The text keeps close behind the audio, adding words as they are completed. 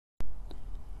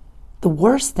The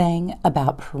worst thing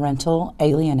about parental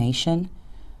alienation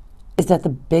is that the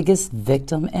biggest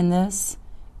victim in this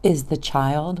is the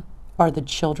child or the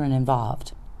children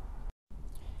involved.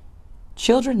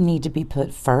 Children need to be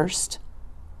put first,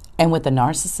 and with a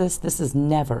narcissist, this is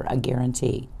never a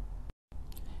guarantee.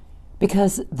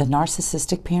 Because the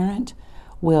narcissistic parent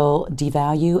will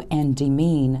devalue and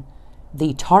demean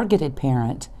the targeted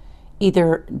parent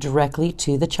either directly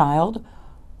to the child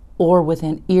or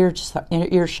within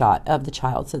earshot of the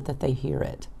child so that they hear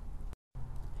it.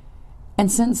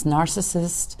 And since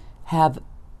narcissists have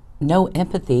no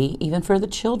empathy even for the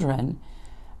children,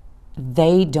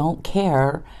 they don't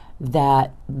care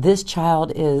that this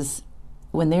child is,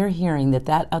 when they're hearing that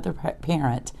that other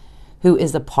parent who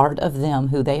is a part of them,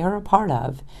 who they are a part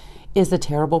of, is a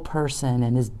terrible person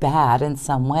and is bad in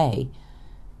some way,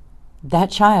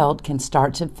 that child can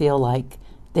start to feel like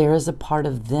there is a part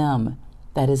of them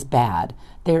that is bad.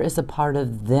 There is a part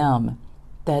of them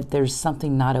that there's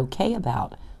something not okay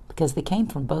about because they came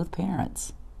from both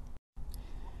parents.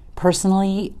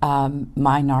 Personally,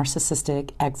 my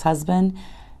narcissistic ex-husband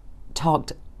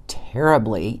talked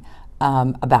terribly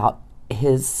about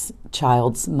his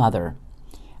child's mother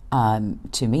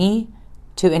to me,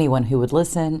 to anyone who would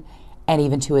listen, and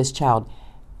even to his child.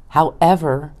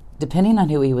 However, depending on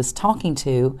who he was talking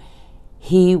to,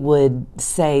 he would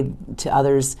say to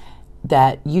others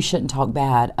that you shouldn't talk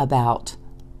bad about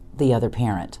the other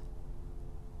parent.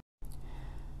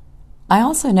 I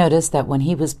also noticed that when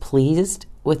he was pleased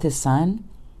with his son,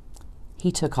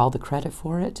 he took all the credit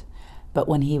for it. But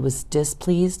when he was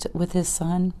displeased with his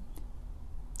son,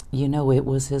 it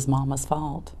was his mama's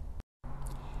fault.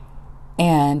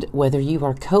 And whether you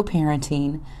are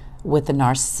co-parenting with the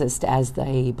narcissist as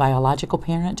the biological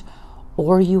parent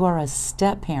or you are a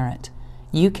step-parent,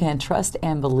 you can trust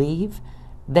and believe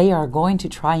they are going to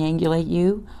triangulate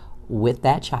you with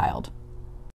that child.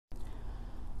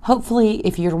 Hopefully,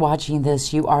 if you're watching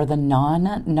this, you are the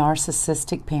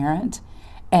non-narcissistic parent.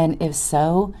 And if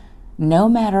so, no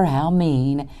matter how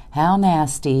mean, how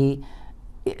nasty,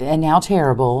 and how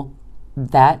terrible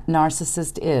that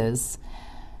narcissist is,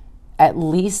 at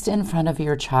least in front of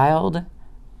your child,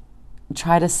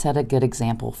 try to set a good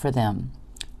example for them.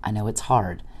 I know it's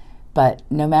hard, but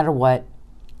no matter what,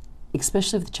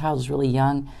 especially if the child is really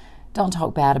young, don't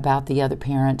talk bad about the other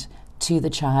parent to the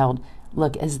child.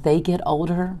 Look, as they get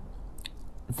older,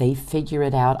 they figure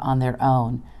it out on their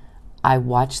own. I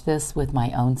watched this with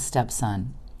my own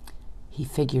stepson. He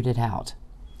figured it out.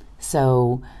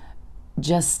 So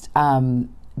just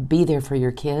be there for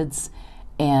your kids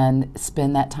and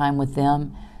spend that time with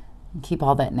them. Keep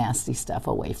all that nasty stuff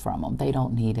away from them. They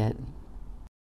don't need it.